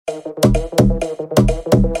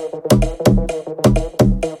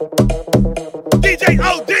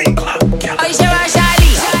Hoy se va a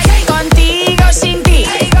salir, contigo sin ti.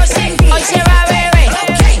 Hoy se va a beber,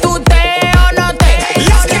 tú te o no te.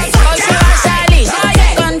 Hoy se va a salir,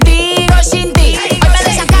 contigo sin ti. Hoy me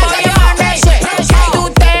desacato y amanecer, tú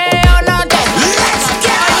te o no te.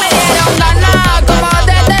 Hoy me dieron ganas como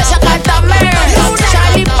de desacatarme.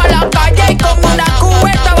 Salí pa' la calle y con una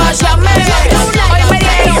cubeta vaciarme. Hoy me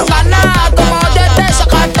dieron ganas como de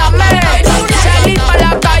desacatarme. Salí pa'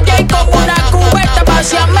 la calle y con una cubeta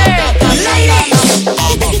vaciarme.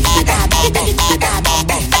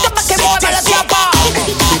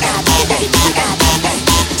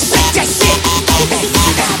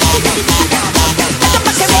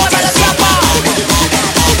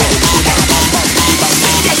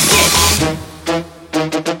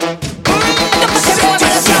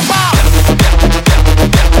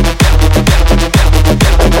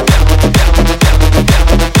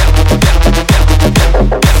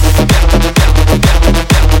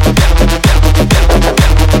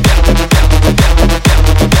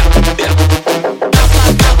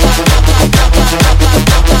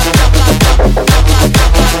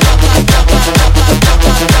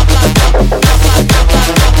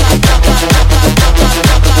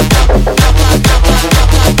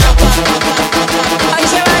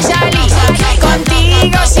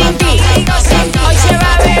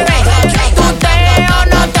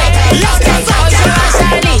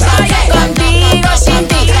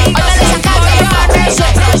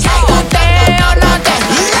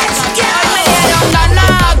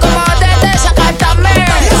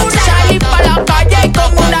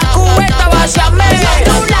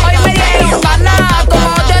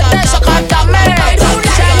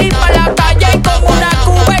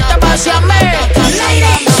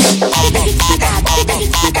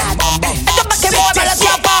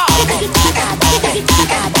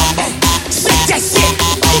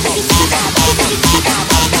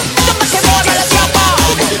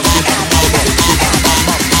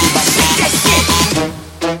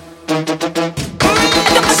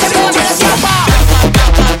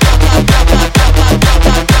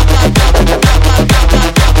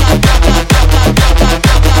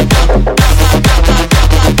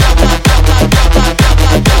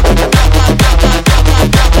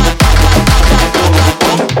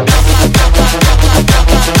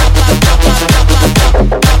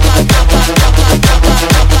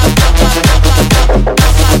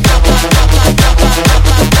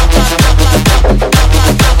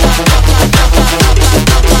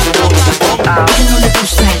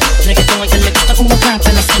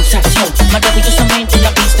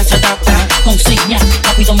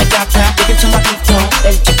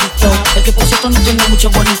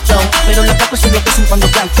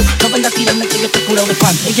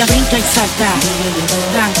 Ella brinca y salta,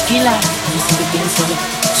 tranquila.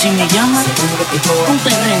 Si me llamas, un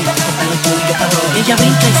terreno. Ella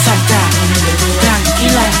brinca y salta,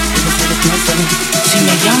 tranquila. Si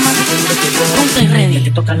me llamas, un terreno.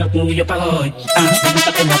 Te toca lo tuyo pa' hoy. Me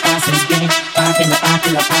gusta que la pases bien, pa' que la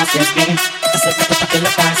pases bien. Acércate pa' que la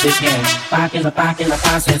pases bien, pa' que la pases bien. Pa' que la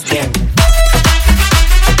pases bien.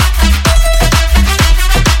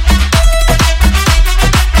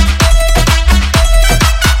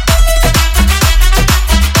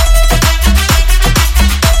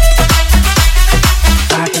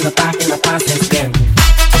 Pa'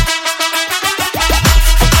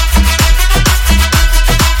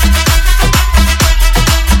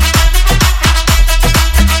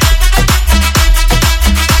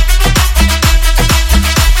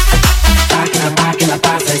 que la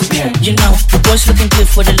pases bien. You know, the boys looking good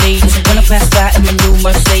for the ladies. Wanna pass by in my new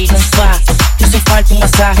Mercedes. Yo soy falta un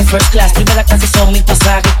masaje, first class, primera clase son mi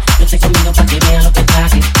pasaje. Yo te camino pa' que veas lo que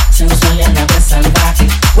traje. Se nos sale a la vez salvaje.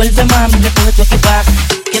 Vuelve mami, recoge tu equipaje,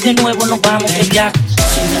 que de nuevo nos vamos de viaje.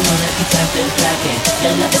 Sin no de quitarte el traje, ya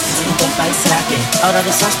la necesito el paisaje. Ahora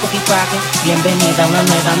deshaces tu equipaje, bienvenida a una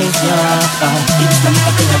nueva misión. Y búscame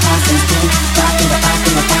pa' que la pases bien, pa' que la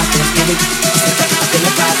pases bien. Y siéntate pa' que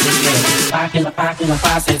la pases bien, pa' que la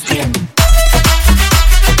pases bien.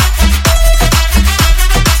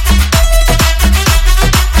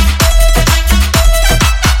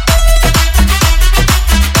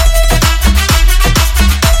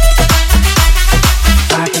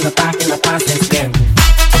 Pa' que la pases bien.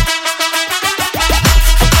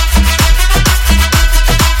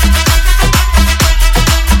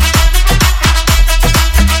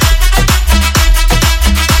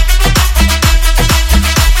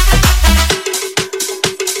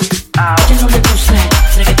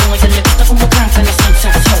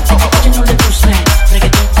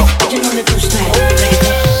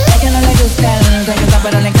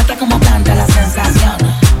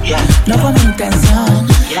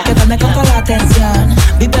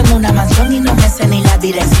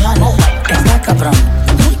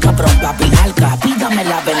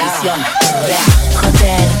 combinación.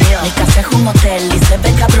 Hotel, mi casa es un hotel y se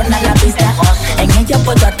ve cabrona la pista. En ella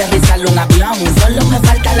puedo aterrizar un avión, solo me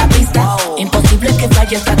falta la pista. Imposible que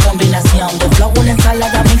falle esta combinación de flow, una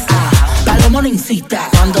ensalada mixta. Palomo no incita,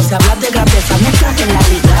 cuando se habla de grandeza no traje la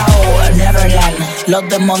lista. Oh, Neverland, los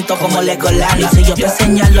desmonto como Legoland. Y si yo te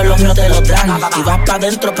señalo, los míos te lo dan. Y vas pa'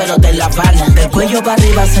 dentro pero te la van. Del cuello para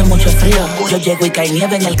arriba hace mucho frío. Yo llego y cae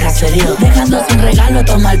nieve en el caserío, dejando sin regalo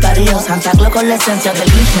todo mal parido. Santa Claus con la esencia del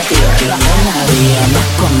Grinch metido. La vía me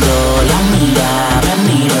escondo, la mira, me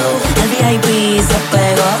miro. El VIP se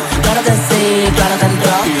pegó, claro que sí, claro que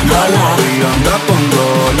entró. Hola. Me escondo,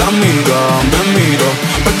 la mira, me miro.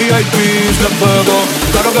 El VIP se pegó,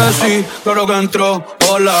 claro que sí, claro que entró.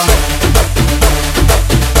 Hola.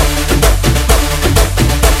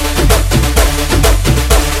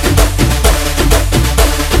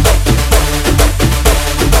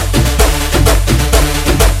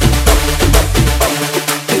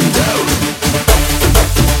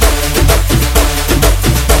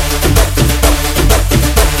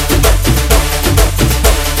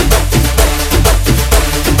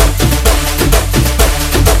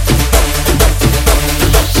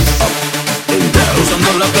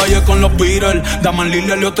 Con los Beatles, Daman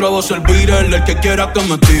Lila y otra voz el Beatle. El que quiera que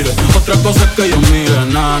me tire, otra cosa es que yo mire.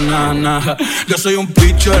 Nah. Yo soy un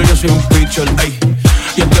pitcher, ey.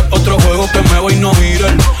 Y este es otro juego que me voy no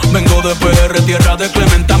mirar. Vengo de PR, tierra de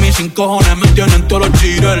Clementa. Mis 5 cojones me tienen todos los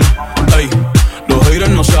cheaters, ey. Los haters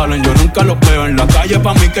no salen, yo nunca los veo en la calle.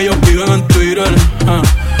 Pa' mí que ellos viven en Twitter,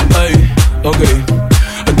 ey, ok.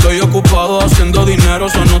 Estoy ocupado haciendo dinero,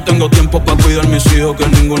 so no tengo tiempo para cuidar mis hijos, que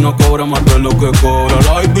ninguno cobra más de lo que cobra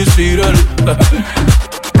la babysitter.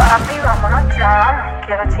 Papi, vámonos ya,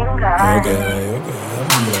 quiero chingar. Ok.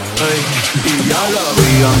 Hey, y ya la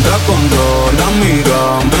vi, anda con dos, la mira,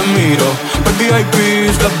 me miro. El VIP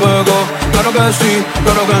se pegó, claro que sí,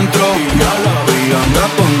 claro que entró. Y ya la vi, anda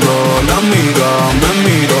con dos, la mira, me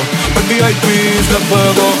miro. El VIP se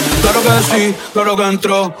pegó, claro que sí, claro que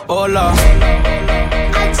entró. Hola.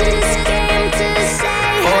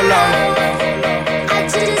 Hola.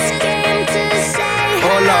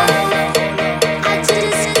 Hola.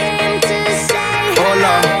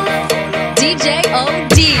 Hola. DJ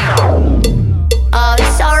OD. Oh,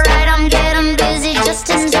 it's alright, I'm getting busy, just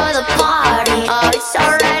enjoy the party. Oh, it's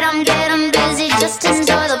alright, I'm getting busy, just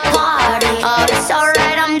enjoy the party. Oh, it's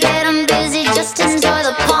alright, I'm getting busy, just enjoy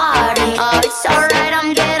the party. Oh, it's alright,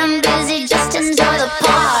 I'm getting busy, just enjoy the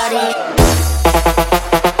party.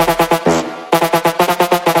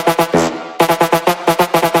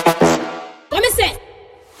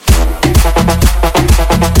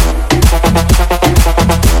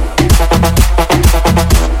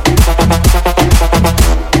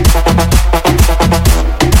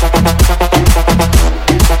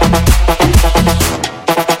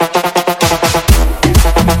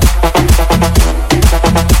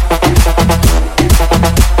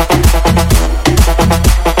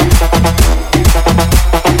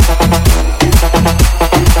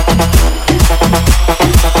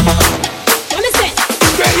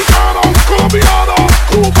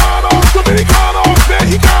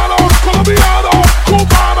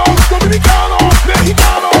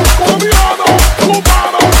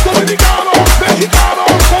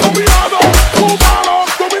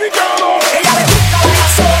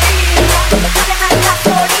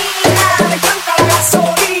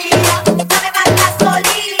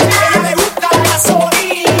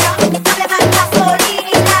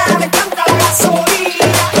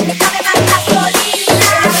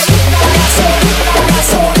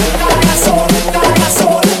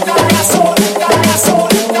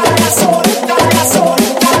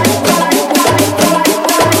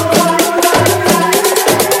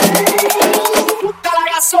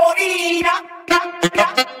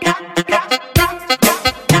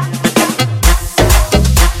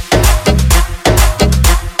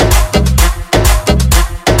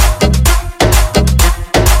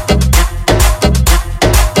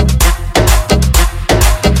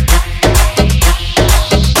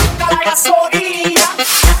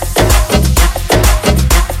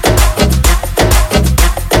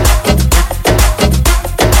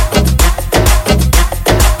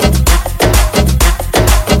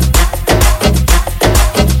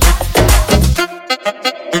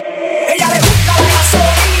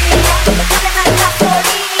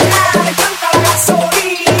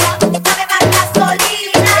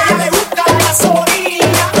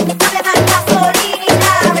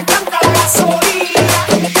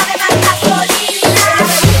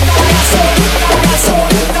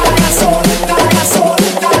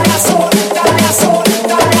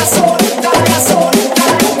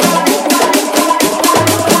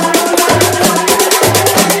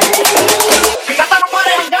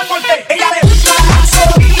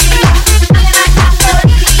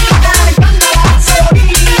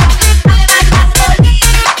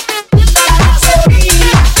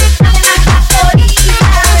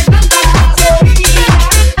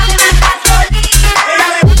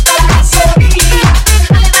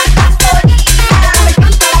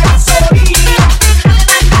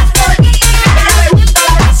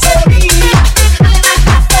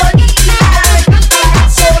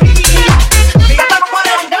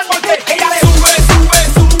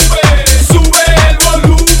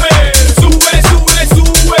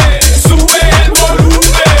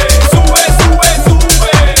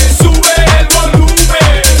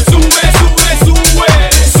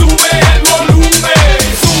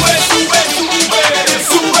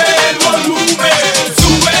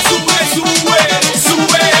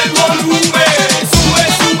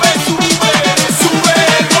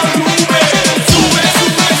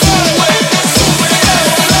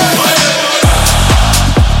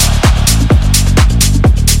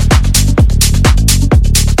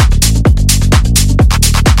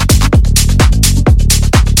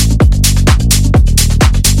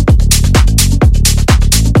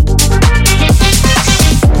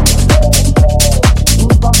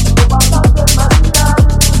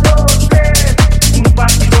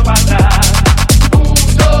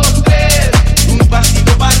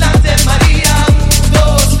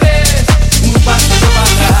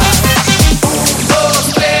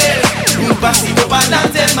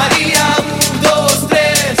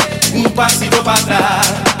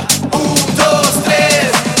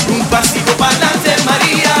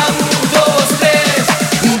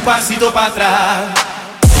 pasito para atrás.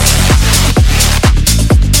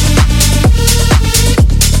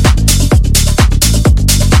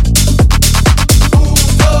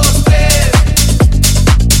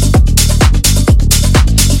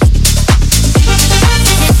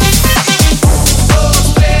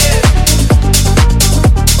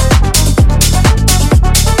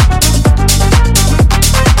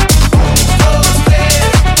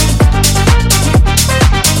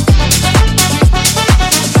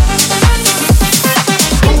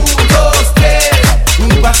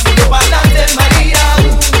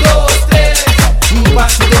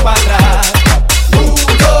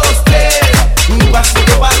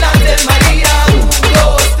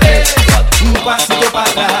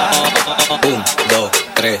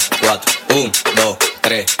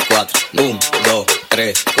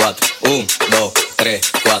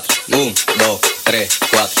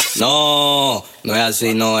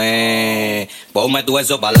 Si no es, ponme tu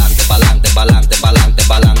eso pa'lante, pa'lante, pa'lante, pa'lante,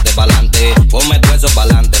 pa'lante, pa'lante. Ponme tu eso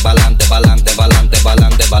pa'lante, pa'lante, pa'lante, pa'lante,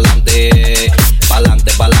 pa'lante, pa'lante,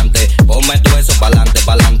 pa'lante, pa'lante. Ponme tu eso pa'lante,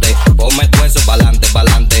 pa'lante. Ponme tu eso pa'lante,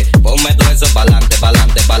 pa'lante. Ponme tu eso pa'lante,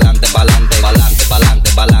 pa'lante, pa'lante, pa'lante, pa'lante,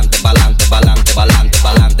 pa'lante, pa'lante, pa'lante,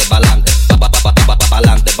 pa'lante, pa'lante, pa'lante,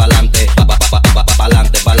 pa'lante, pa'lante, pa'lante,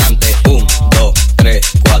 pa'lante, pa'lante. 1, 2, 3,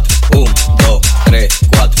 4. 1, 2, 3,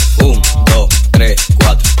 4. 1, 2, 3,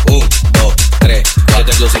 4, 1, 2, 3, 4. Yo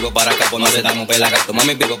te exclusivo para acá, pues no aceptamos pelagato.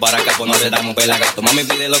 Mami, pico para acá, pues no aceptamos pelagato. Mami,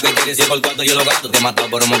 pide lo que quieres y por cuánto yo lo gasto. Te he matado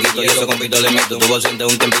por un moquito y eso con pito le meto. Tuvo ausente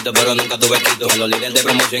un tiempito, pero nunca tuve quito. En los líderes de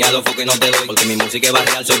promoción y a los focos no te doy. Porque mi música es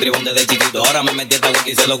barrial, soy tribón desde chiquito. Ahora me metí esta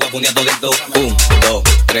wiki y se lo voy a fundir a todito. 1, 2,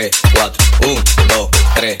 3, 4. 1, 2,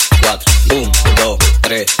 3, 4. 1, 2,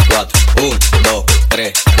 3, 4. 1, 2,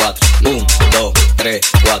 3, 4. 1, 2, 3,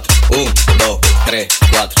 4. 1, 2, 3,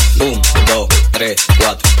 4. 1, 2, 3,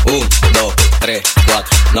 4. 1, 2, 3,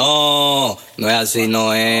 4. No, no es así,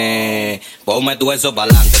 no es. Ponme tu eso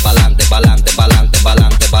pa'lante, pa'lante, pa'lante, pa'lante,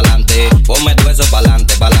 pa'lante, pa'lante. Ponme tu eso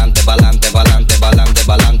pa'lante, pa'lante, pa'lante, pa'lante, pa'lante,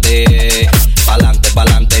 pa'lante, pa'lante,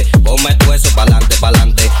 pa'lante. Ponme tu eso pa'lante,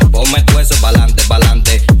 pa'lante. Ponme tu eso pa'lante,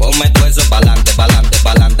 pa'lante. Ponme tu eso pa'lante, pa'lante,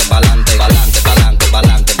 pa'lante, pa'lante, pa'lante, pa'lante,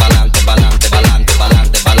 pa'lante, pa'lante, pa'lante,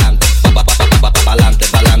 pa'lante, pa'lante, pa'lante,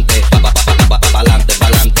 pa'lante, pa'lante, pa'lante,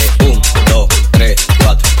 pa'lante. 1, 2, 3,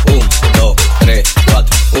 4. 1, 2, 3,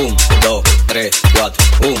 4. 1, 2, 3, 4.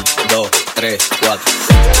 1, 2, 3, 4.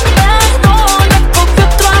 Perdona, cogí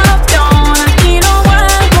otro avión, aquí no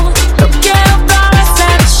vuelvo. No quiero otra vez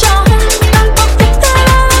ser yo. Tanto que te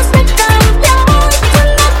vas me cambió.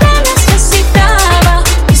 Cuando te necesitaba,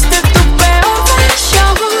 viste tu peor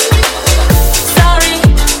versión. Sorry,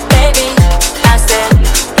 baby, hace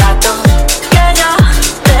rato que yo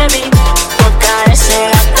te vi tocar ese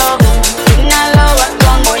gato. Una loba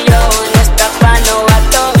como yo no está pa'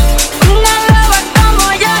 novato. Una loba como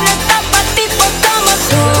yo no está pa' tipos como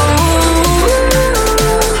tú.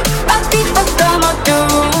 Pa' tipos como tú.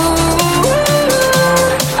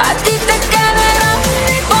 A ti te quedará,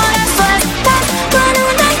 por eso estás con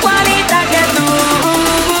una igualita que tú.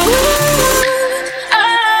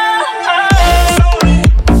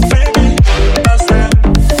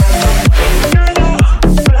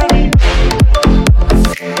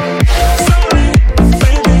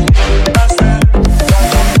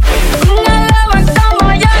 Una loba como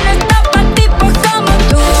yo no está pa' tipos como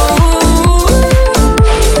tú.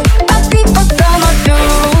 Pa' tipos como tú.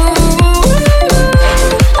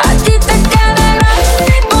 A ti te quedará,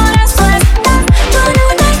 por eso estás con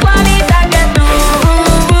una igualita que tú.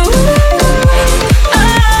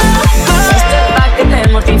 Esto es pa' que te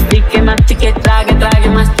mortifique, mastique, trague, trague,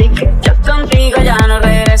 mastique. Yo contigo ya no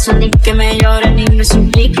regreso, ni que me llore ni me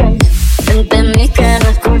suplique. Entendí que no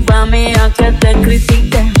es culpa mía que te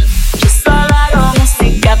critique. Yo solo hago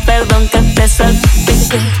música, perdón que te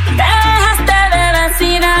salpique. Dejaste de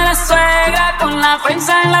vecina a la suegra con la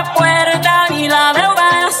prensa en la puerta y la deuda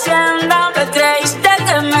en Hacienda. Te creíste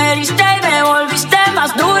que me heriste y me volviste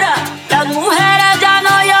más dura. Las mujeres ya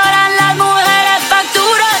no lloran, las mujeres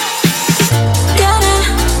facturan. Tiene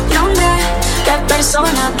nombre de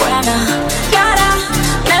persona buena.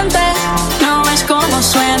 Claramente no es como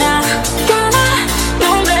suena. Tiene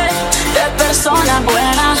nombre de persona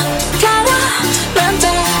buena. Claramente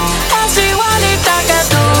es igualita que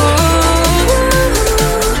tú.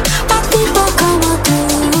 Pa' tipo como tú.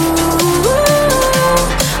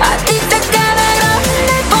 A ti te queda grande,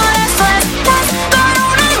 por eso estás con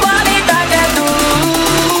una igualita.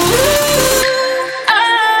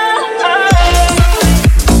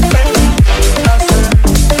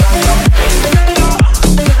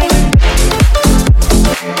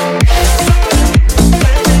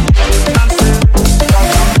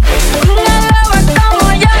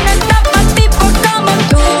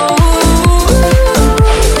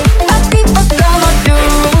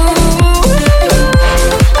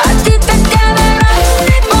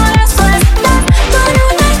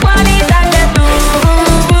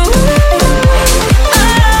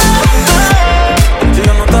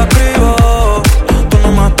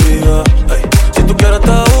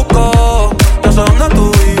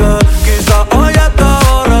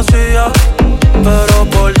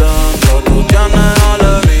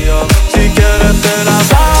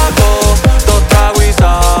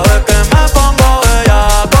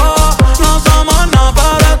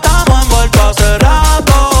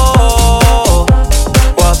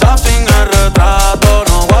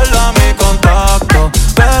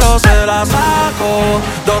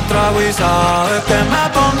 dos tragos y sabes que me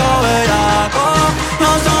pongo bellaco.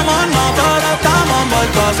 No somos nada, pero estamos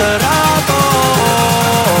envueltos hace rato.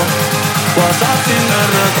 WhatsApp sin el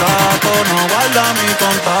retrato, no guarda mi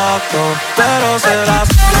contacto, pero serás.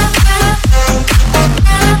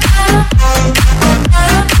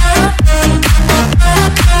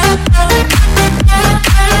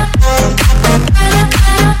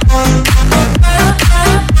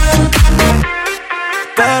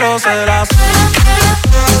 Pero serás.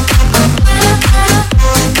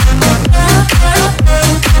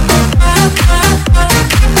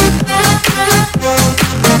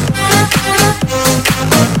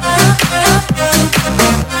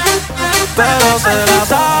 Pero se la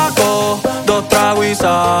saco, dos tragos y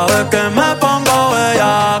sabes que me pongo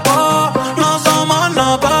bellaco. No somos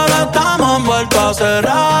nada, pero estamos envueltos hace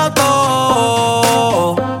rato.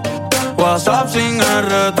 WhatsApp sin el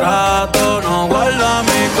retrato, no guarda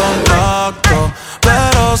mi contacto,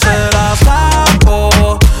 pero se la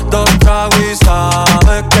saco, dos tragos y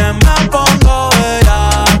sabes que me pongo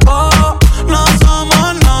bellaco. No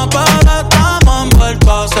somos nada, pero estamos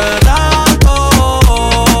envueltos hace rato.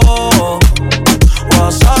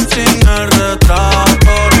 WhatsApp sin el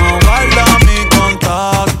retrato, no guarda mi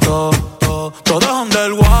contacto. Todo es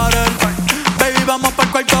underwater, baby, vamos pa'l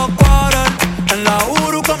cuarto quarter. En la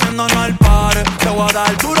Uru comiéndonos al pare. Te voy a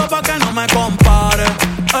dar duro pa' que no me compare.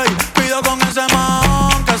 Ey, pido con ese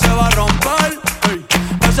man que se va a romper. Ey,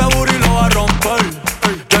 ese booty lo va a romper.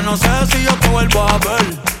 Ey, yo no sé si yo te vuelvo a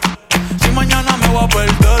ver. Si mañana me voy a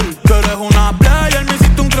perder. Tú eres una player, me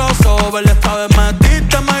hiciste un crossover. Esta vez me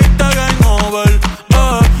diste game over.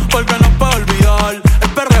 Porque no puedo olvidar el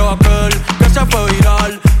perreo aquel que se fue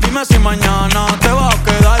viral. Dime si mañana te vas a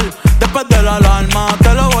quedar. Después de la alarma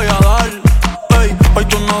te lo voy a dar. Ey, hoy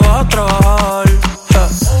tú no vas a trabajar.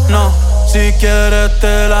 No, si quieres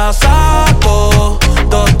te la saco.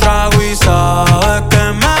 Dos tragos y sabes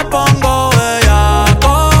que me pongo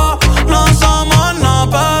bellaco. No somos nada,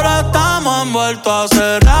 pero estamos envueltos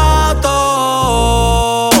hace rato.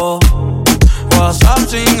 WhatsApp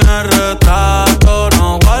sin el retrato,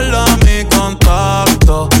 no guarda mi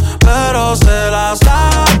contacto, pero se la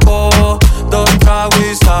saco. Dos tragos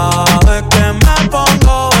y sabes que me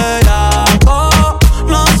pongo bellaco.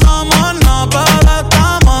 No somos nada, pero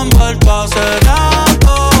estamos envueltos hace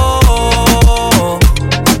rato.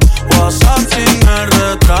 WhatsApp sin el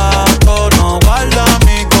retrato, no guarda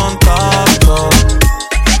mi contacto.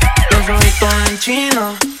 Los ojitos en China,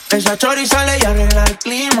 esa chori sale y arregla el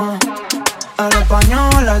clima. Al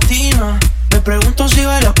español, latino, me pregunto si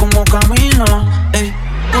baila como camina. Ey,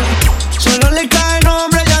 solo le cae el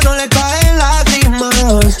nombre, ya no le caen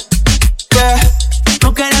lágrimas. Yeah.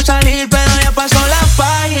 No quería salir, pero ya pasó la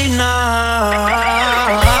página.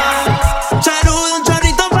 Saludo un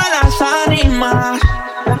chorrito para las ánimas.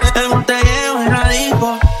 El botellero en la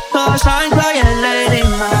disco, todos saben que hoy es Lady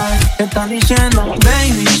Night. Están diciendo,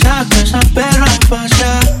 baby, saca esa perra a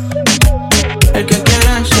pasear. El que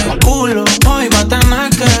quiera ese culo, hoy va a tener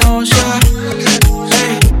que gozar.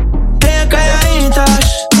 Hey, ella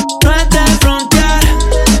calladitas, no es de frontear.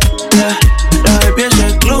 Yeah, la baby es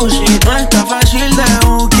exclusive, no está fácil de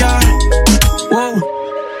buquear. Wow,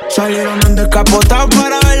 salieron en descapotado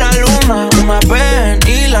para ver la luna. Una ven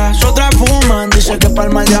y las otras fuman. Dice que para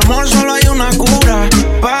el mal de amor solo hay una cura.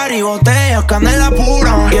 Party, botellas, candela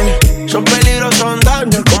pura. Yeah. Son peligros, son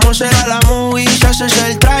daños, ¿cómo será la movie? Si haces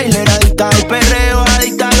el trailer, adicta al perreo,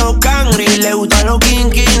 adicta a los cangri. Le gusta lo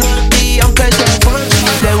kinky, y aunque sea fancy.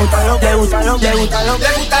 Le gusta lo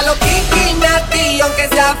kinky, natty, aunque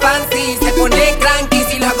sea fancy. Se pone cranky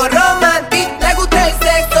si lo hago romantic. Le gusta el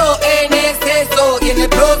sexo en exceso y en el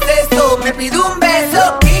proceso me pide un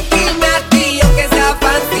beso. Kinky, natty, aunque sea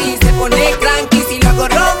fancy. Se pone cranky si lo hago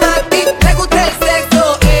romantic. Le gusta el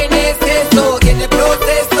sexo en exceso y en el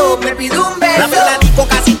proceso me pide un beso. La disco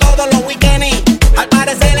casi todos los weekends. Al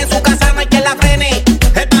parecer en su casa no hay quien la frene.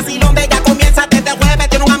 El vacilón de ella comienza desde jueves.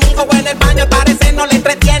 Tiene un amigo en el baño, al parecer no le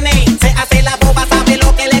entretiene. Se hace la boba, sabe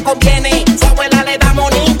lo que le conviene. Su abuela le da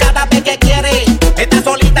money cada vez que quiere. Está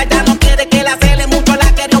solita, ya no quiere que la cele mucho.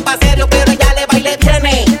 La quería pa' serio, pero ella le va y le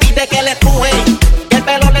viene.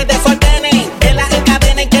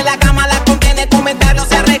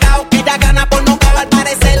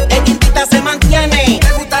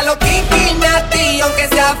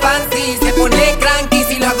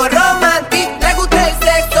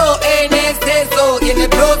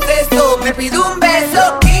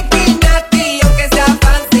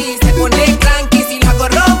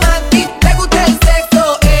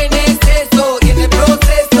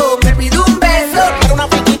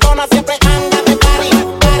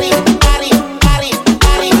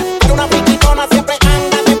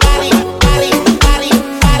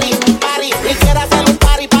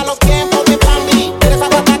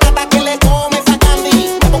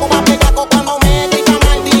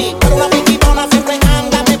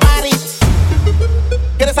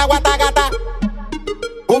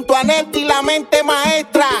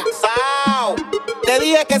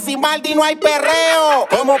 Maldi no hay perreo.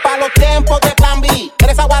 Como pa' los tiempos de Plan B.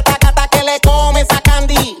 Eres esa guatacata que le come esa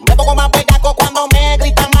candy. Me pongo más bellaco cuando me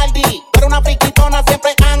grita Maldi. Pero una friquitona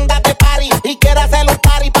siempre anda de party y quiere hacer un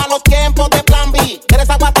party pa' los tiempos de Plan B. Eres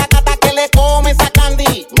esa guatacata que le come esa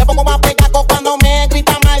candy. Me pongo más bellaco cuando me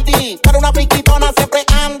grita Maldi. Pero una friquitona siempre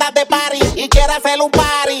anda de party y quiere hacer un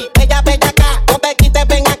party. Ella bellaca, no te quites,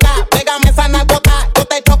 ven acá. Pégame esa nalgota, yo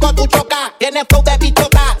te choco, tú chocas. Tiene flow de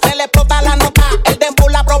bichota, se le explota la nota. El dembow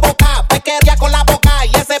la provoca, pesquería con la boca.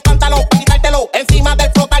 Y ese pantalón, quitártelo, encima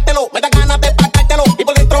del flotártelo. Me da ganas de partártelo y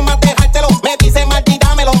por dentro más dejártelo. Me dice Maldi,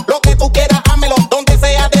 dámelo, lo que tú quieras, hámelo. Donde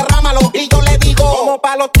sea, derrámalo. Y yo le digo, como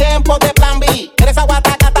pa' los tiempos de Plan B. Eres esa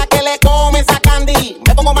guatacata que le come esa candy.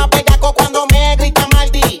 Me pongo más bellaco cuando me grita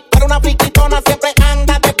Maldi. Pero una friquitona siempre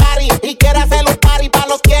anda de party y quiere hacer un party pa'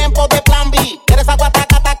 los tiempos de Plan B. Eres esa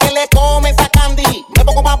guatacata que le come esa candy. Me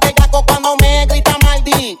pongo más bellaco cuando me grita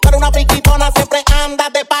Maldi. Pero una friquitona siempre anda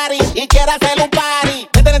de party y quiere hacer un party.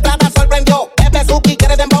 Desde la entrada sorprendió, Pepe Suki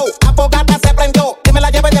quiere dembow. Afogata se prendió, que me la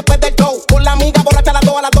lleve después del show. Con la amiga borracha las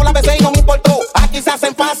dos las veces y no me importó. Aquí se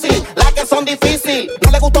hacen fácil, las que son difícil.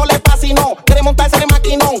 No le gustó, le fascinó, quiere montarse en el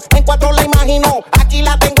maquinón. En cuatro la imaginó, aquí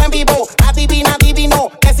la tengo en vivo. Adivina, adivino,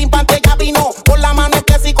 que sin pantalla vino. Con la mano es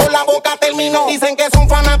que sí, con la boca terminó. Dicen que son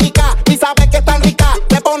fanáticas y saben que están ricas.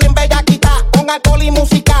 Se ponen bellaquitas, con alcohol y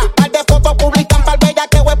música. Par de fotos publican, par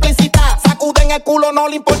bellaqueo explícita. Sacuden el culo, no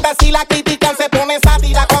le importa si la critican. Se pone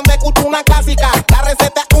sátira cuando escucha una clásica. La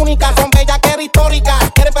receta es única, son bellaqueras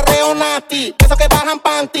históricas. Quiere perreo nasty, esos que bajan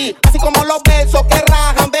panty. Así como los versos que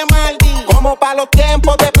rajan de Maldi. Como pa' los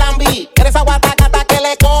tiempos de Plan B. Eres esa guatacata que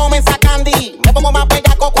le come esa candy. Me pongo más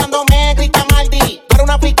bellaco cuando me grita Maldi. Pero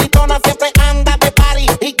una friquitona siempre anda de party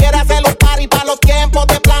y quiere hacer un party pa' los tiempos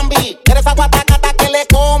de Plan B. Eres esa guatacata que le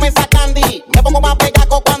come esa candy. Me pongo más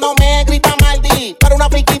bellaco cuando me grita Maldi. Pero una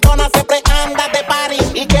friquitona siempre anda de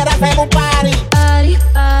party y quiere hacer un party. Party,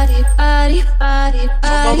 party, party, party,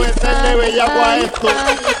 party. Vamos a meterle bellaco a esto.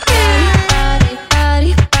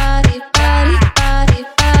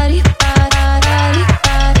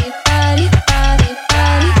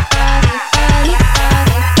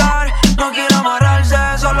 No quiero amarrarse,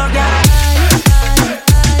 solo quiero.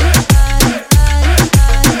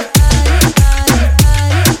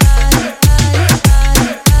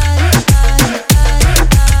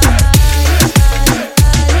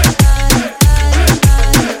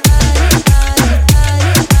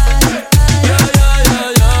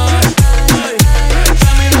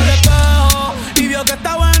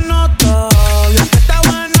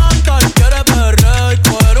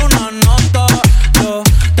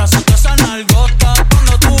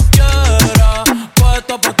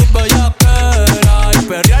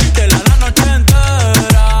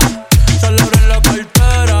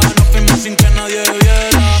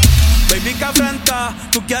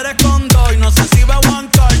 Tú quieres con dos y no sé si va a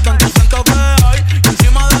aguantar tanto siento que hay. Y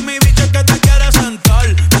encima de mi bicho es que te quieres sentar.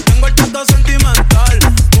 Yo tengo el chato sentimental.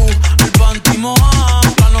 El panty mojado,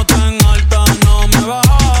 la nota en alta no me he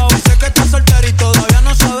bajado. Dice que está soltero y todavía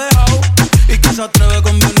no se ha dejado. Y que se atreve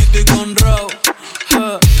con Benito y con Raw.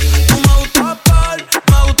 Tú me gustas par,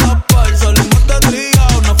 salimos de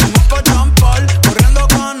triado, nos fuimos pa' champar. Corriendo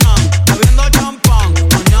cana, bebiendo champán.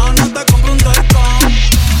 Mañana te compro un Taycan.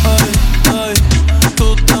 Ay,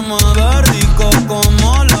 tú te mueves rico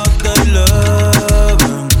como la de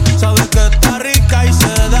Eleven. Sabes que está rica y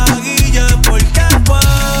se da guille porque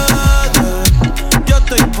puede. Yo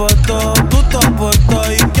estoy puesto, tú estás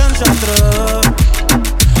puesto. ¿Y quién se atreve?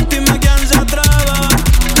 Dime quién se atreve.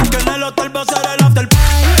 Que en el hotel va a ser el after.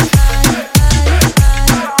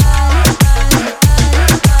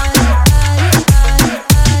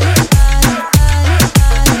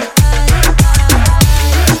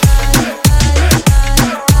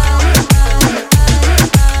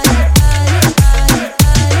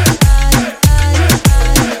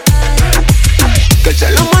 Calce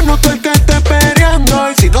la mano tú el que esté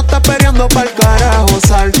peleando. Y si no estás peleando pa'l carajo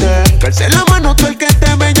salte. Calce la mano tú el que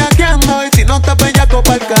esté bellaqueando. Y si no estás bellaco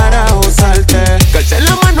pa'l carajo salte. Calce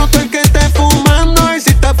la mano tú el que esté fumando. Y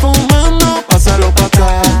si estás fumando, pásalo pa'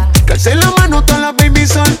 acá. Calce la mano todas las baby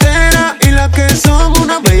solteras. Y las que son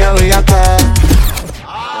una bella bellaca.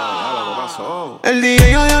 El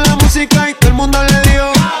DJ odia la música y todo el mundo le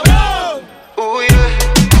dio.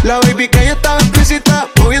 La baby que ya estaba explícita,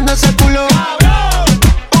 moviendo ese culo.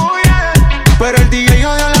 Pero el DJ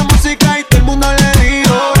odia la música y todo el mundo le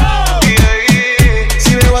dijo.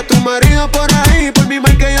 Si veo a tu marido por ahí, por mi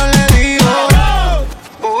mal que yo le digo.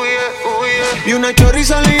 Y una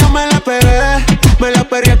choriza y yo me la pegué. Me la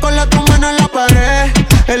perreé con la tu mano en la pared.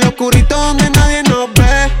 El oscurito donde nadie nos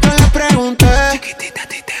ve. Yo le pregunté, chiquitita, ¿a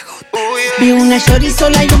ti te gusta? Vi una shorty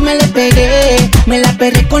sola y yo me le pegué. Me la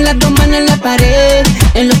perré con las dos manos en la pared.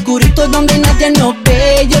 En lo oscurito donde nadie nos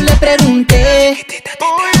ve. Yo le pregunté,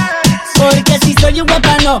 porque si soy un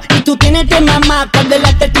huepano y tú tienes tres mamás, ¿cuál de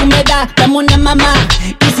las tres tú me das? Dame una mamá.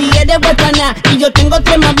 Y si eres huepana y yo tengo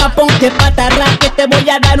tres mamás, ponte patarra que te voy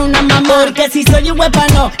a dar una mamá. Porque si soy un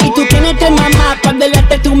huepano y tú tienes tres mamás, ¿cuál de las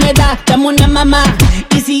tres tú me das? Dame una mamá.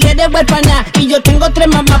 Y si eres huepana y yo tengo tres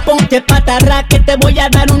mamás, ponte patarra que te voy a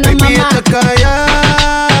dar una mamá.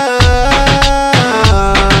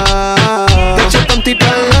 Te echo tantita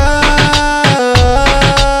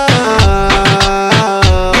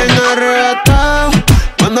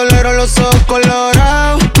los ojos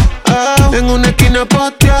colorados, oh. En una esquina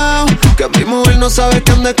posteado, que mi mujer no sabe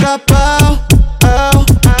que anda escapado, oh.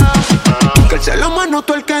 Que el cielo mano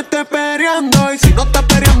tú el que esté peleando. Y si no estás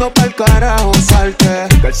peleando pa'l carajo, salte.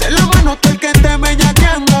 Que el cielo mano tú el que esté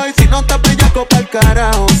bellaqueando. Y si no estás bellaco pa'l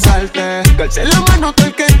carajo, salte. Que el cielo mano tú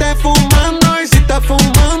el que esté fumando. Y si estás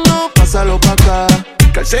fumando, pásalo pa' acá.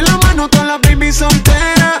 Que el cielo mano todas las baby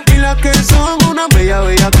solteras y las que son una bella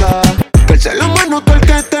acá. Que el cielo mano tú el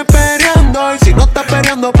que esté peleando. Y si no estás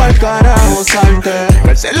peleando pa'l carajo, salte.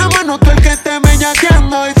 Que el cielo mano tú el que esté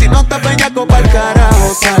bellaqueando. Y si no estás bellaco pa'l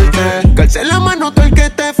carajo, salte. Que el cielo mano tú el que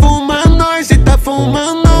esté fumando. Y si estás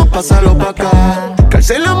fumando, pásalo pa' acá. Que el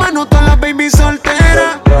cielo mano todas las baby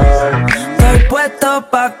solteras. Estoy puesto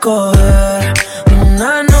pa' coger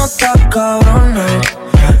una nota cabrona,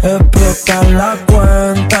 explotar la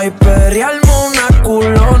cuenta y perrearme una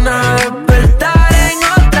culona. Despertar en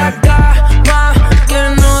otra cama que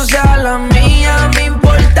no sea la mía. Me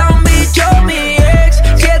importa un bicho mi ex,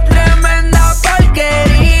 si es tremenda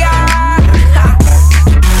porquería.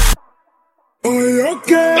 Hoy yo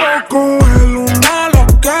quiero coger una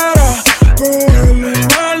loquera, coger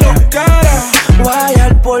una loquera.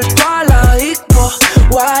 Guayar por toda la disco,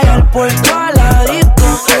 guayar por toda la disco.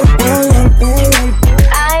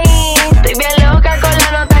 Ay, estoy bien loca con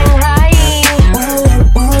la nota en high.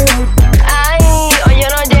 Ay, hoy yo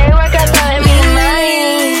no llego a casa de mi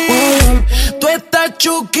maíz. Tú estás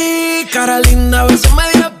chuki, cara linda, a veces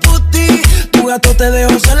media puti. Tu gato te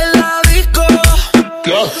dejó salir en la disco.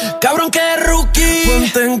 Cabrón que rookie.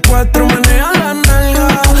 Ponte en cuatro, maneja la nalga.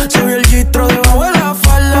 Se vio el gistro debajo de la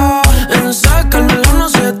falda. En sacármelo no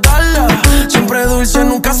se tarda. Siempre dulce,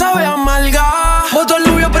 nunca sabe amarga. Voto al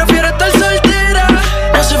novio, prefiere estar soltera.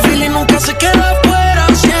 No se fila y nunca se queda afuera.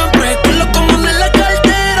 Siempre con lo común en la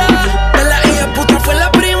cartera. De la hija puta fue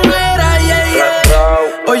la primera, yeah, yeah.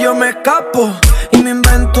 Hoy yo me escapo y me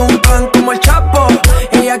invento un plan como el Chapo.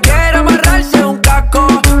 Ella quiere amarrarse un caco.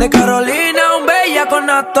 De Carolina un bella con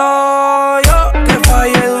nato. Yo que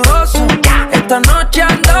fallé dudoso. Esta noche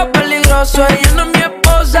ando peligroso. Ella no es mi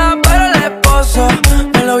esposa, pero el esposo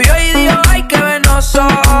me lo vio y dijo, ay, qué venoso.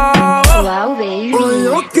 Wow, baby. Hoy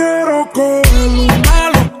yo quiero coger una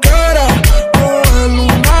loquera, coger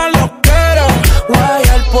una loquera.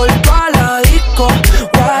 Guayar por toda la disco,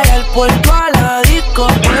 guayar por toda la disco.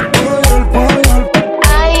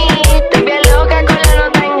 Ay, estoy bien loca con la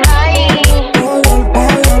nota en high.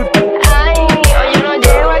 Ay, hoy yo no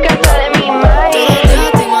llego a casa de mi maíz. Ya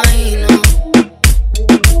te imagino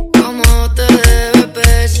cómo te debes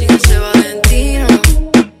ver sin ese Valentino,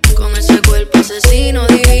 con ese cuerpo asesino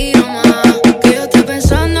divino, ma. Que yo esté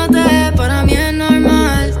pensándote, para mí es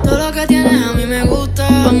normal. Todo lo que tienes a mí me gusta.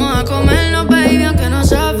 Vamos a comernos, baby, aunque no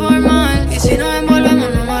sea formal. Y si nos envolvemos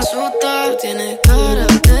no me asusta. Tú tienes cara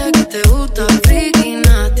de que te gusta, freaky,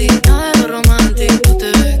 nasty, nada de lo romántico. Tú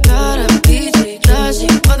te ves cara, peachy, classy,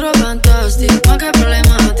 cuatro fantastic, más que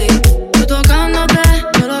problemático. Tú tocándote,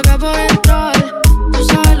 yo loca por entrar. Tú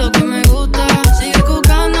sabes lo que me gusta. Sigue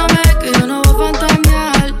buscándome, que yo no voy a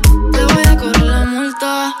fantamear. Te voy a correr la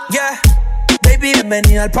multa. Yeah, baby,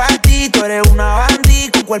 bienvenida al party. Tú eres una bandí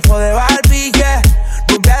con cuerpo de Barbie, yeah.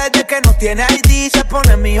 Rubia desde que no tiene ID. Se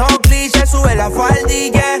pone mi Oakley, se sube la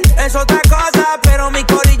faldilla. Es otra cosa, pero mi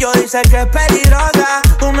corillo dice que es peligrosa.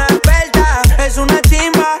 Una experta, es una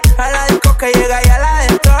chimba. A la disco que llega y a la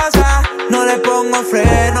destroza. No le pongo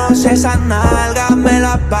frenos, esas nalgas me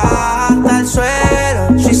las baja hasta el suelo.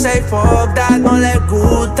 She say fuck that, no le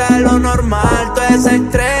gusta lo normal, todo es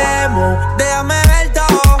extremo. Déjame ver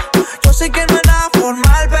todo, yo sé que no es nada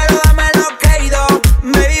formal, pero dame lo que he ido.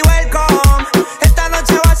 Baby, welcome, esta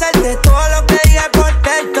noche va a ser de todo lo que diga por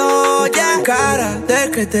texto, yeah. Cara de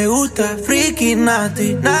que te gusta, freaky,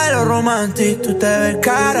 nasty, nada de lo romántico. Tú te ves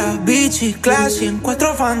cara, bitchy, classy, en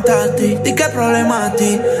cuatro fantastic. Di que problema a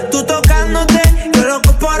ti, tú tocándote, yo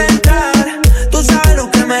loco por entrar. Tú sabes lo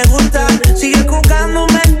que me gusta, sigue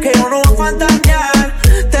buscándome, que yo no voy a fantasear.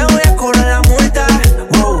 Te voy a cobrar la multa,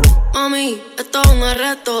 wow. Mami, esto es un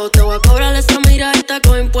arresto. Te voy a cobrar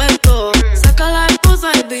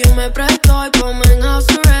me presto y ponme en house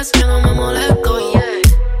arrest, que no me molesto.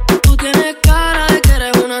 Tú tienes cara de que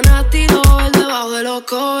eres una nasty doll debajo de los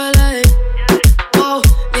covers. Oh,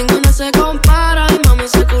 ninguna se compara y mami,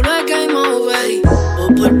 ese culo es game over. Oh,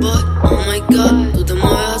 boy, oh my God, tú te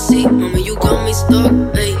mueves así, mami, you got me stuck.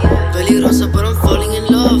 Ey, peligrosa pero I'm falling in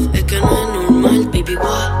love, es que no es normal, baby,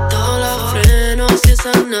 what? Todo la freno, si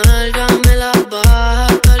esa nalga me la baja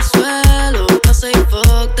hasta el suelo, I say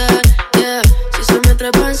fuck that, yeah. Si se me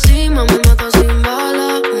trepa encima, me mata sin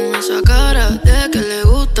bala, con esa cara de que le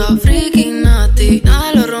gusta freaking nasty,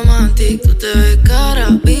 nada lo romantic, tú te ves cara,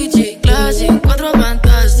 bitchy, classic, 4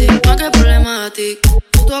 fantastic, más que problematic.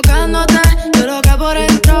 Tú tocándote, yo loca por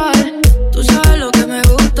entrar, tú sabes lo que me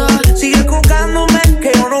gusta. Sigue jugándome,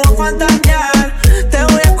 que yo no voy a fantasear, te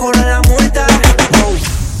voy a cobrar la multa.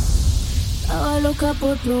 Estaba loca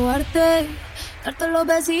por probarte, darte los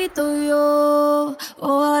besitos yo.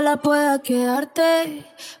 Ojalá pueda quedarte,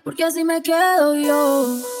 porque así me quedo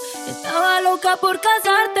yo. Estaba loca por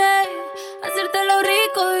casarte, hacerte lo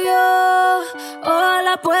rico yo.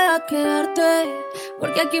 Ojalá pueda quedarte,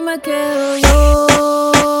 porque aquí me quedo yo.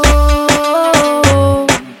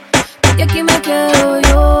 Porque aquí me quedo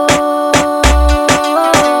yo.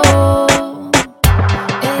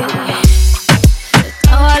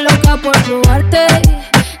 Estaba loca por probarte,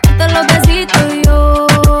 darte los besitos yo.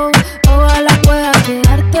 Ojalá pueda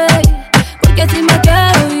quedarte, porque así me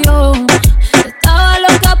quedo yo. Estaba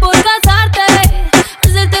loca por casarte,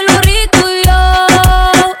 hacerte lo rico yo.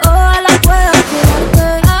 Ojalá pueda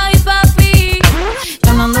quedarte. Ay, papi,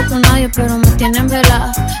 yo no ando con nadie, pero me tienen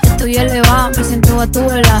velada. Estoy elevada, me siento a tu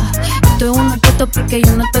vela. Estoy en un puesto porque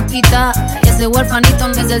yo no estoy quitada. Y ese huerfanito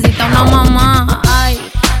necesita una mamá. Ay,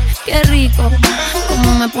 qué rico,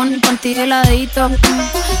 como me pone el panty heladito.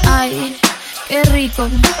 Ay, qué rico,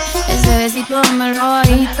 ese besito dámelo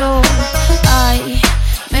bajito. Ay,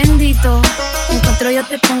 bendito, encuentro yo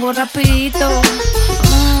te pongo rapidito.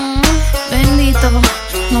 Bendito,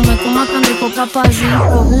 no me comas tan rico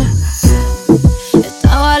capacito.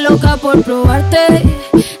 Estaba loca por probarte,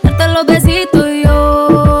 darte los besitos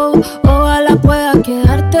yo. Ojalá pueda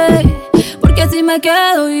quedarte, porque así me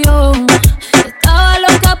quedo yo. Estaba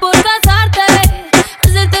loca por casarte,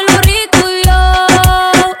 hacerte lo rico yo.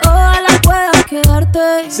 Ojalá pueda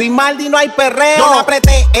quedarte. Sin Maldi no hay perreo. Yo la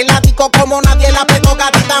apreté el ático como nadie la apretó.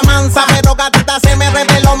 Gatita mansa, pero gatita se me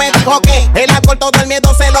reveló. Me dijo que el alcohol todo el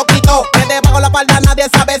miedo se lo quitó. Que debajo la falda nadie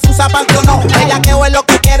sabe si usa panty o no. Bellaqueo es lo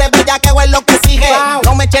que quiere, bellaqueo es lo que exige.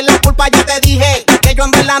 No me eches la culpa, ya te dije que yo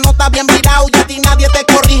ando en la nota bien virado y a ti nadie te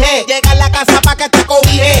corrige. Llega a la casa pa' que te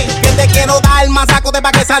cobije, que te quiero dar más saco de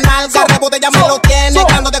pa' que esa nalga. Rebote ya me lo tienes,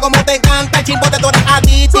 cándote como te encanta. El chimbote tú eres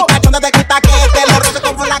adicto y cachonda te quita que te lo roce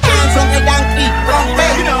como la canción de Yankee. Rompe,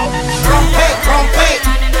 rompe, rompe.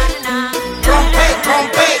 Rompe,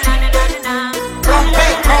 rompe. Rompe,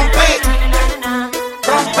 rompe.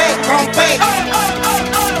 Rompe, rompe.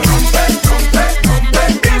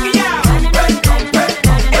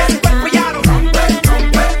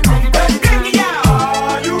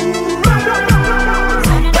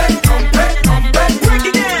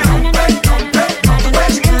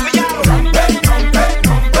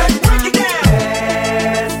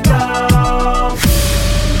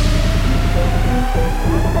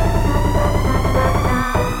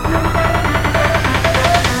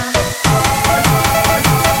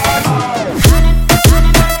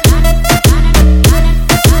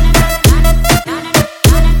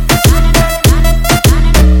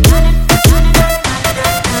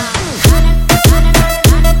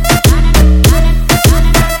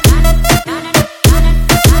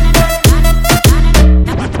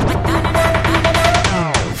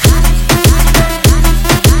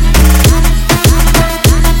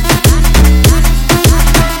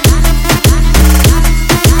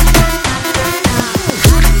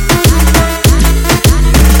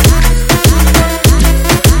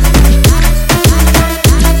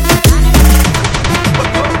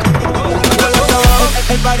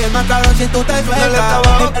 Si tú te sueltas,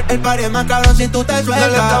 el party es más cabrón si tú te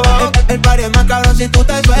sueltas. El party es más cabrón si tú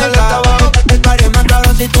te sueltas. El party es más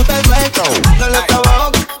cabrón si tú te sueltas. Dale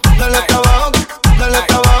tabaco, dale tabaco, dale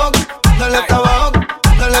tabaco, dale tabaco,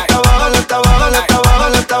 dale tabaco, dale tabaco, dale tabaco,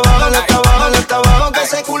 dale tabaco, dale tabaco, dale tabaco. Que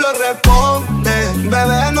ese culo responde,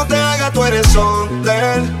 bebé no te hagas, tú eres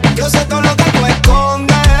under. Yo sé todo lo que tú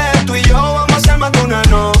escondes, tú y yo vamos a hacer más de una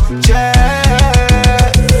noche.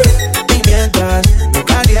 Y mientras me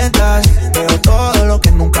calientas, veo todo lo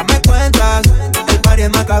que nunca me cuentas. El party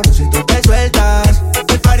es más cabrón si tú te sueltas.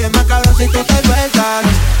 El party es más cabrón si tú te sueltas.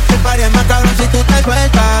 El party es más cabrón si tú te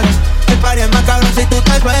sueltas. El party es más cabrón si tú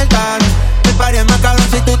te sueltas. El party es más cabrón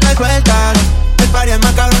si tú te sueltas. El party party es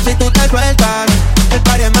más cabrón si tú te sueltas. El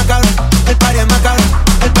party es más cabrón, el party es más cabrón,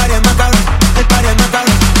 el party es más cabrón, el party es más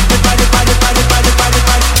cabrón, el party, party, party, party, party,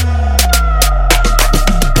 party.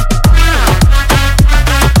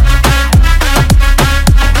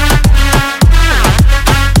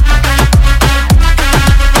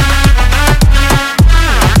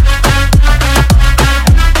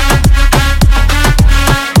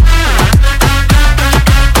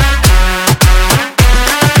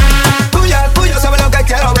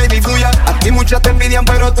 Muchas te envidian,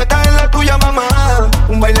 pero tú estás en la tuya, mamá.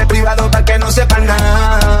 Un baile privado para que no sepan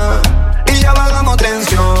nada. Y ya bajamos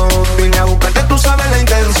tensión. Vine a buscarte, tú sabes la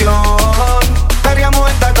intención. Queríamos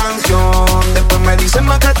esta canción. Después me dicen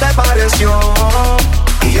más que te pareció.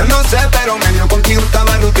 Y yo no sé, pero medio contigo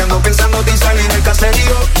estaba ruteando, pensando en salir del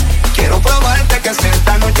caserío. Quiero probarte que si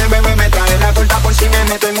esta noche, bebé, me trae la torta por si me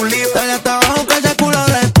meto en un lío. Dale hasta abajo que ese culo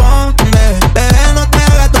responde. Bebé, no te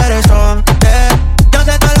hagas, tú eres hombre. Yo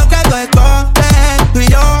sé todo lo que tú escondes. Tú y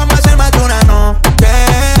yo vamos a hacer más de una noche.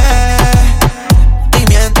 Y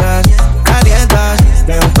mientras calientas,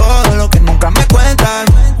 veo todo lo que nunca me cuentas.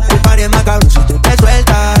 El party es más cabrón si tú te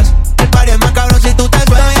sueltas. El party es más cabrón si tú te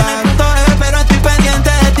sueltas. Estoy en el punto de pero estoy pendiente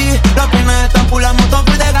de ti. Los pines están full, la moto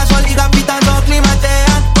full de gasolina, pitando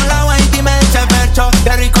climatean. Con la agua y me dice percho.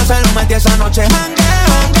 Qué rico se lo metí esa noche.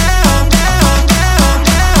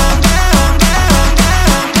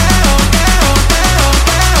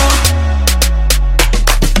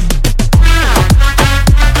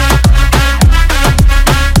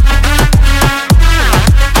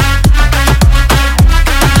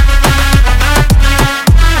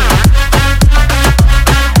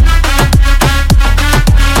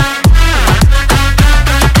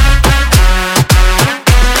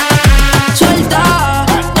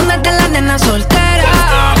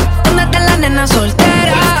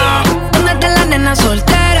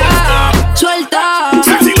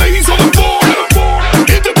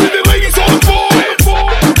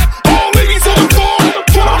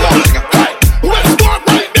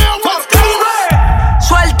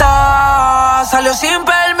 Salió sin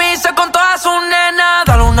permiso con todas sus nenas.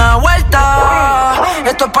 Dale una vuelta.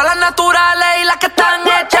 Esto es para las naturales y las que están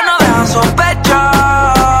hechas no dejan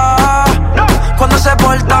sospechar. Cuando se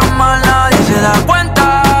portan mal nadie se da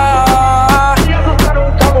cuenta.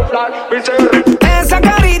 Esa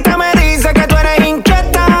carita me dice que tú eres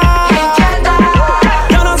inquieta.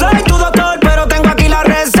 Yo no soy tu doctor, pero tengo aquí la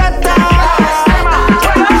receta.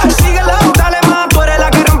 Síguela, dale más, tú eres la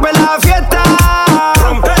que rompe la fiesta.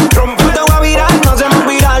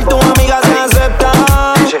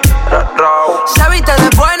 Se viste de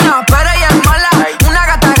buena, pero ella es mala. Una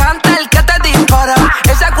gata gante, el que te dispara.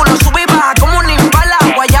 Ese culo sube y baja como un impala.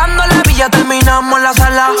 Guayando la villa, terminamos en la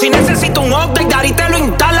sala. Si necesito un update, Dari te lo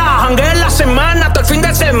instala. Jangué en la semana, hasta el fin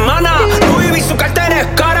de semana. Louis V, su cartera es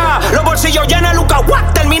cara. Los bolsillos llenos de Luca, what?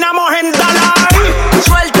 Terminamos en Dallas.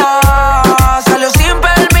 Suelta, salió sin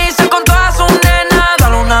permiso con todas sus nenas.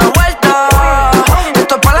 Dale una vuelta.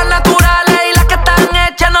 Esto es para las naturales y las que están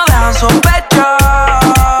hechas no dejan sospechar.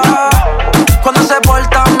 Cuando se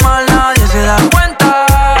portan mal nadie se da cuenta.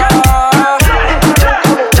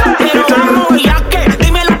 Pero vamos, ya que,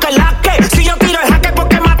 dime lo que es la que. Si yo tiro el jaque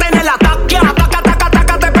porque maten el ataque. Ataca, taca,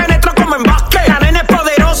 taca, te penetro como en básquet. La nena es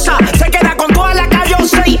poderosa, se queda con toda la calle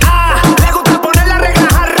 6A. Le gusta poner las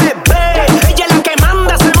reglas al revés. Ella es la que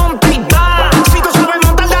manda, se monta y va. Si tú sabes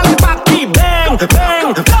montar, dale pa' aquí. Ven,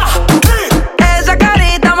 ven, Esa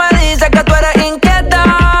carita me dice que tú eres inquieta.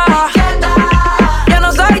 Yo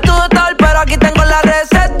no soy tu doctor, pero aquí tengo la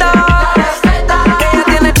receta. Que ella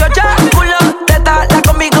tiene chocha, culo, teta, la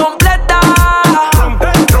combi completa.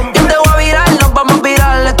 Yo te voy a virar, nos vamos a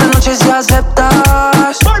virar esta noche si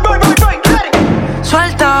aceptas.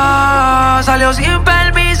 Suelta, salió sin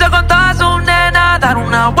permiso con todas sus nenas. Dar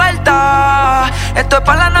una vuelta. Esto es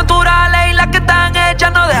para las naturales y las que están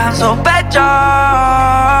hechas no dejan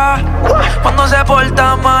sospechar. Cuando se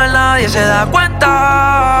portan mal nadie se da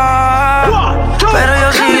cuenta. Pero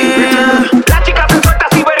yo sí. La chica se suelta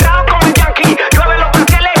así berrao como el yankee. Llueve los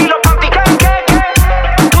brasiles y los panty, ¿qué?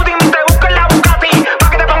 Tú dime y te busca en la Bugatti, pa'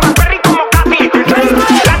 que te pongas perry como Katy.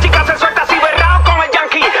 La chica se suelta así berrao como el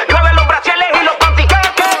yankee. Llueve los brasiles y los panty, ¿qué?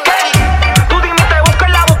 Tú dime y te busca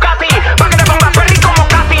en la Bugatti, pa' que te pongas perry como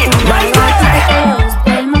Katy.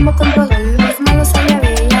 El mambo con todos los malos sale a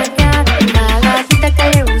bellaquear. La gatita que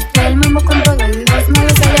le gusta el mambo con todos los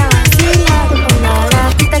malos sale a vacilar. Con la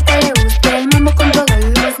gatita que le gusta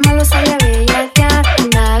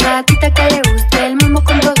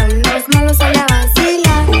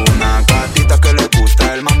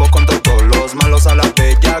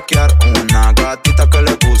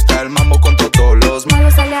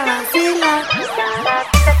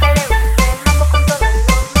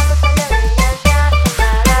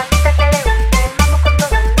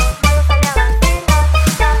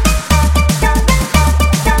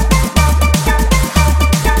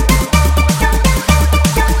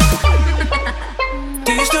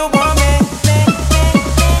want me.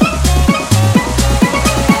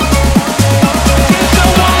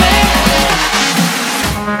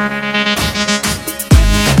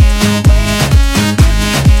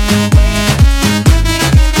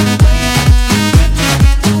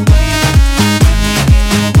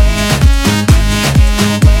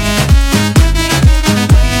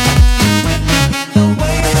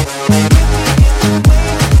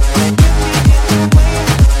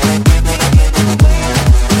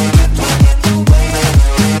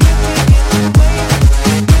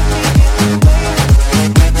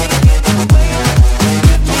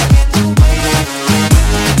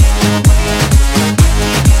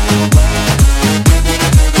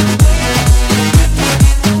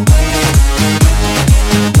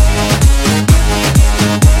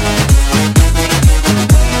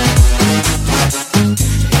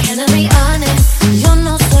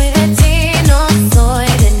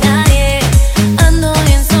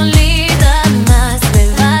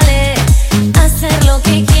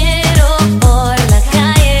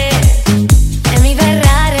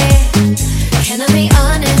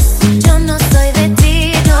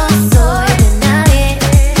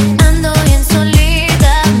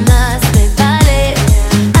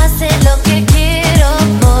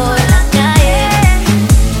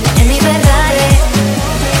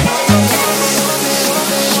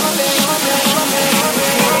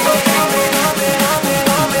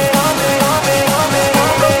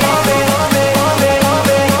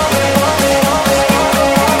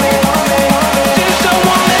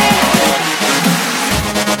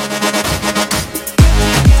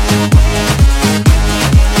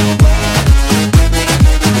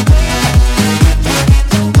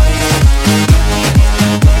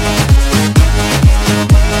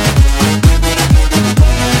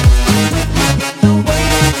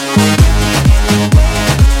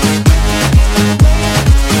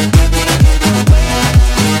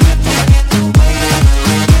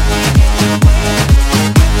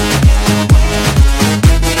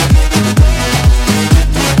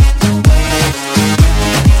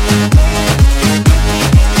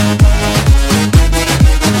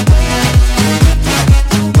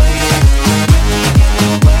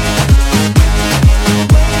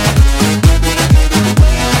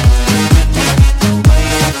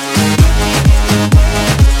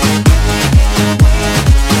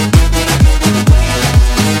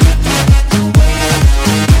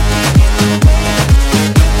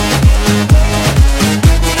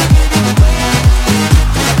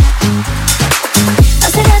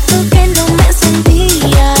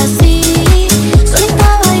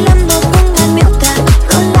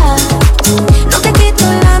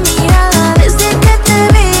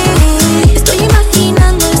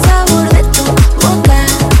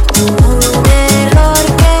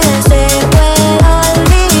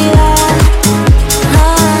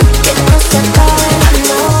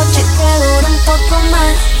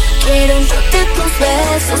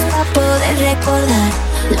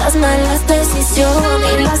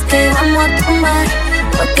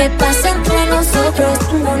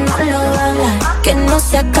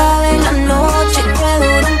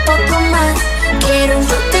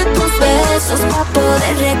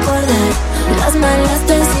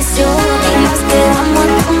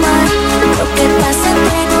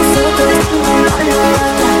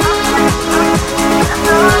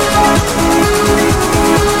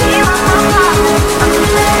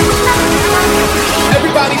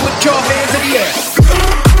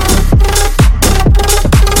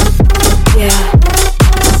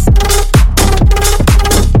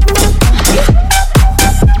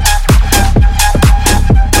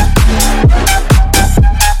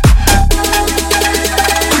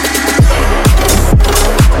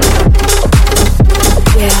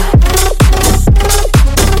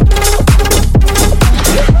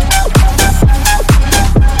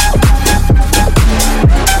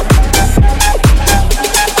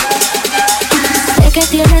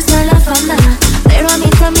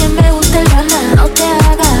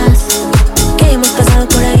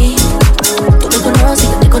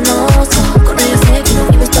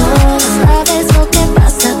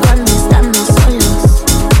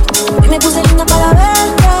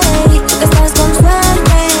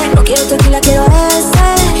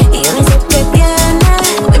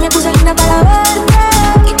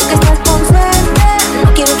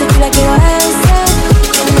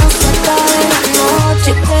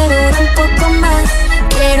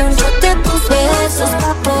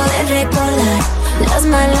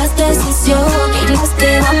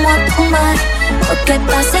 que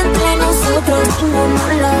pasa entre nosotros no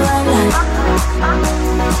lo hablan.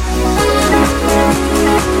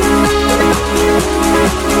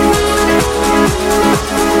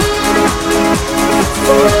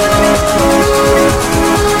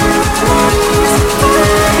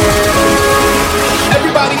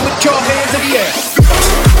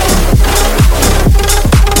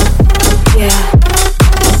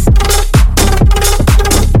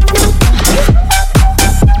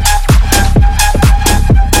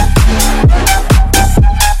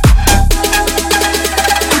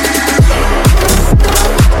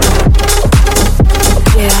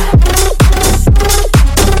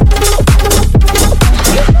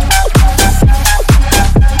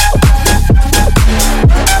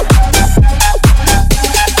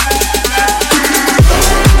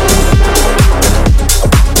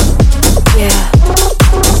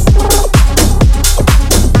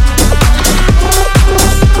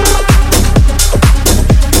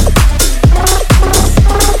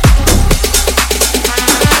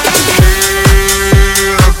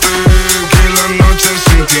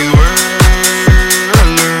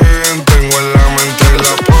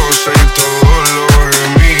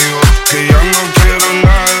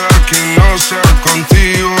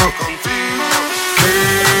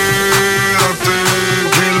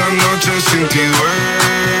 sin ti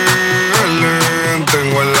duelen.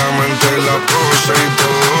 Tengo en la mente la cosa y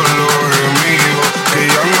todos los gemidos. Que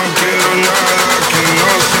ya no quiero nada que no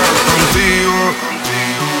sea contigo.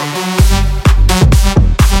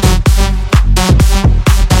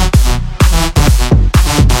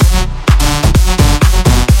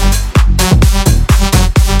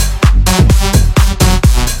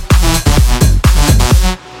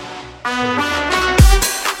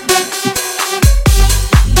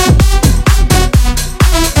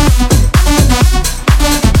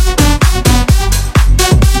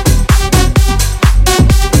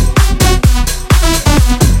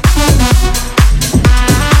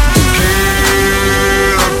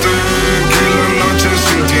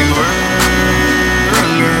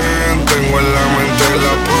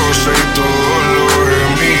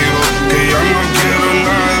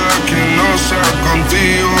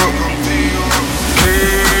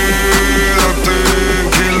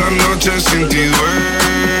 Sin ti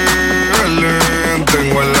duelen.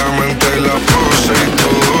 Tengo en la mente la pose y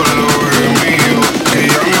todo lo gemido. Que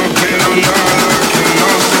ya no quiero nada que no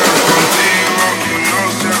sea contigo. Que no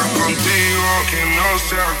sea contigo. Que no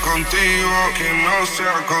sea contigo. Que no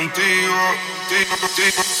sea contigo.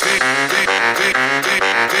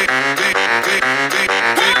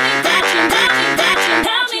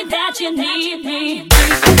 Tell me that you need me.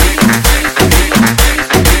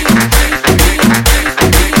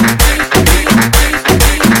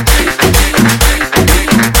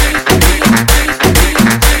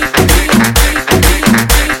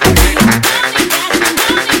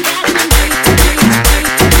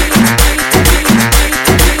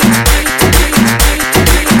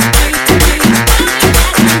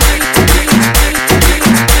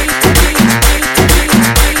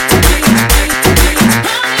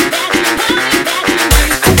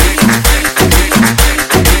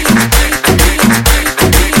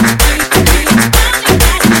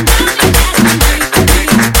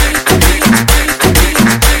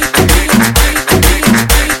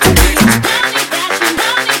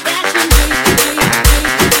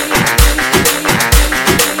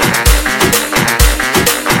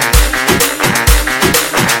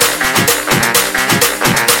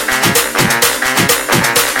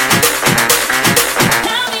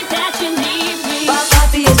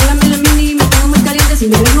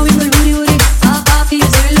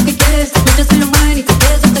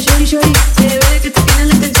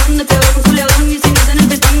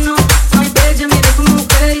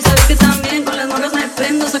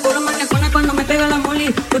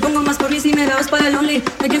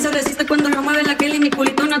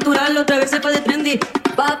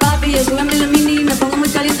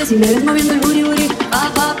 Si me ves moviendo el booty booty,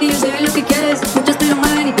 papi, yo sé bien lo que quieres. Muchas te lo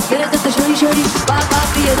mueven y te quieres hasta shorty shorty.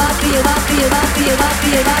 Papi,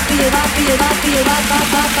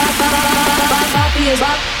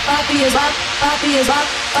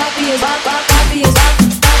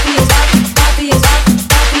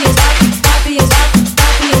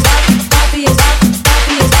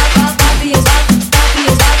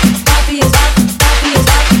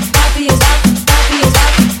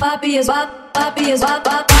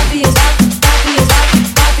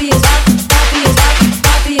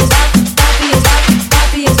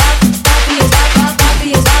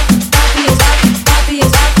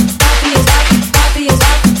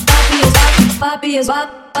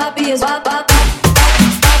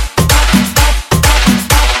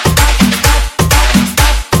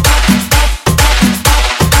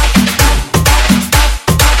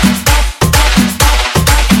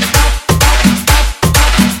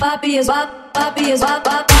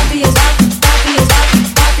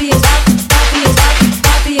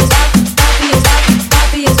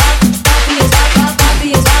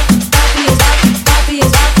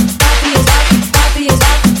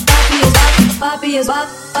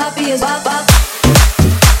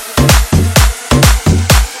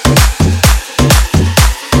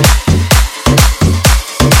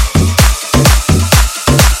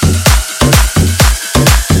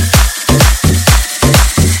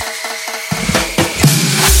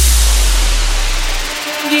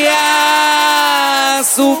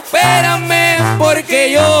 supérame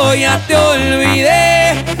porque yo ya te olvidé.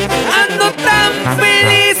 Ando tan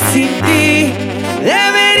feliz sin ti.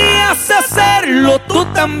 Deberías hacerlo tú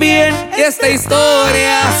también. Esta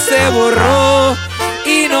historia se borró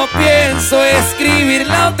y no pienso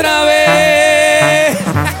escribirla otra vez.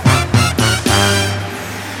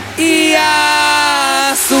 Y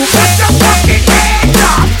ya supérame.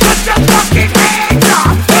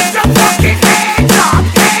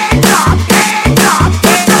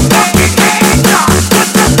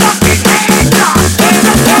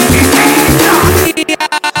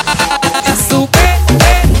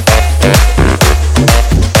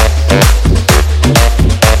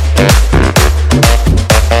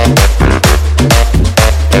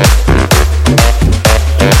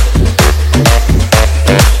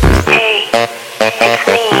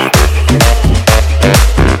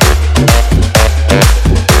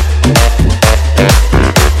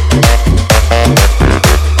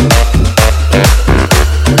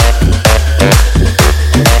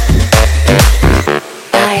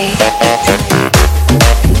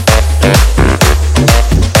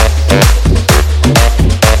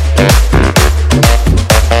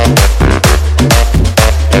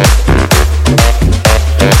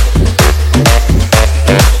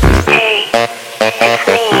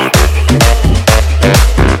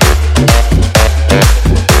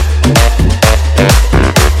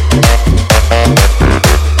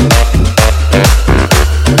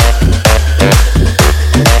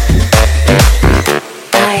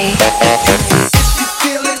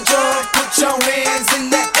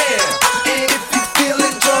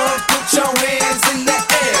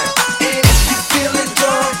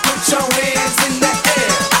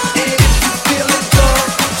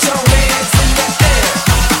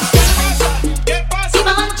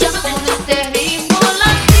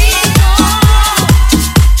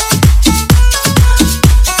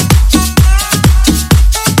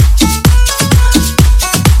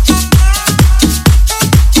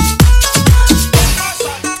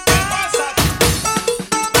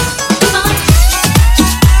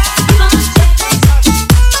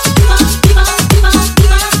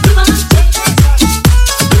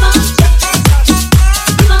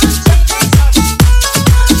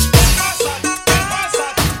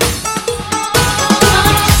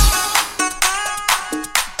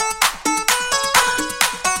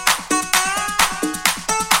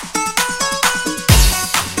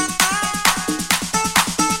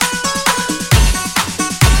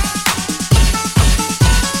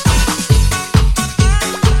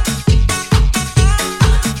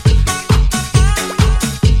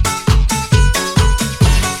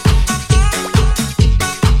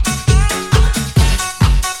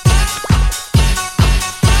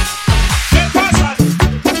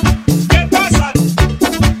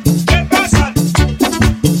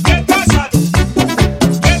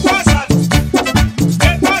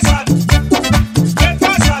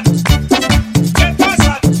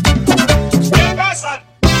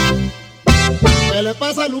 ¿Qué le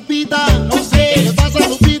pasa a Lupita? No sé. ¿Qué le pasa a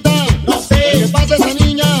Lupita?